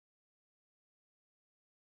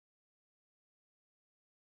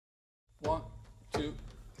1, 2.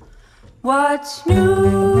 What's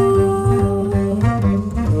new?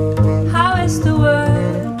 How is the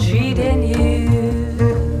world treating you?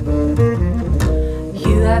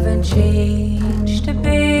 You haven't changed a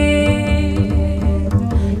bit.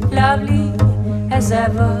 Lovely as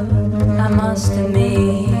ever, I must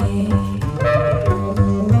admit.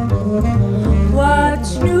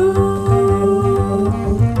 What's new?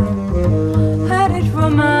 How did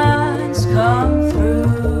romance come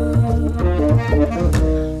through?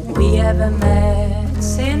 We haven't met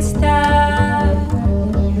since then.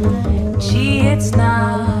 Gee, it's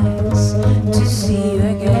nice to see you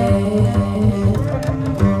again.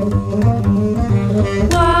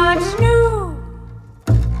 What's new?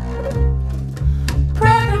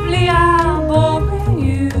 Probably I'm boring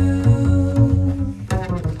you,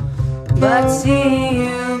 but seeing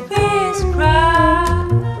you is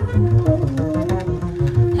grand,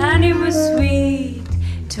 and it was sweet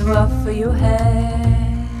to offer your hand.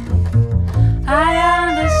 I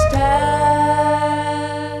understand.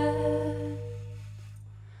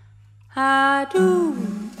 I do.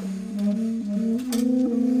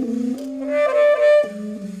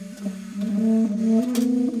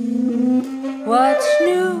 What's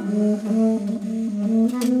new?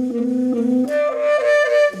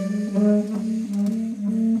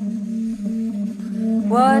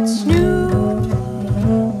 What's new?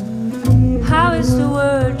 How is the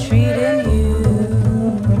world treating you?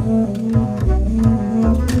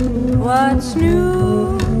 What's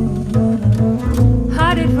new?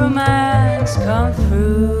 How did romance come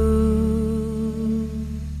through?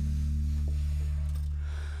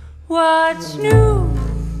 What's new?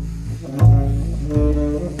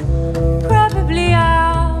 Probably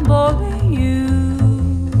I'm boring you,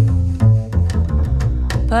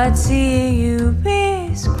 but seeing you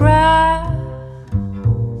is grand,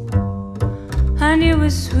 and it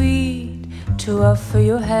was sweet to offer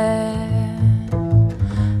your hand.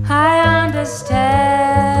 I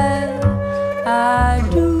understand, I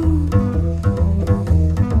do.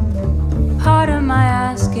 Pardon my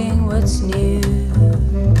asking what's new.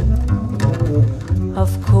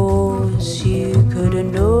 Of course you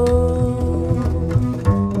couldn't know.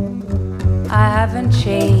 I haven't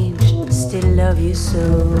changed, still love you so.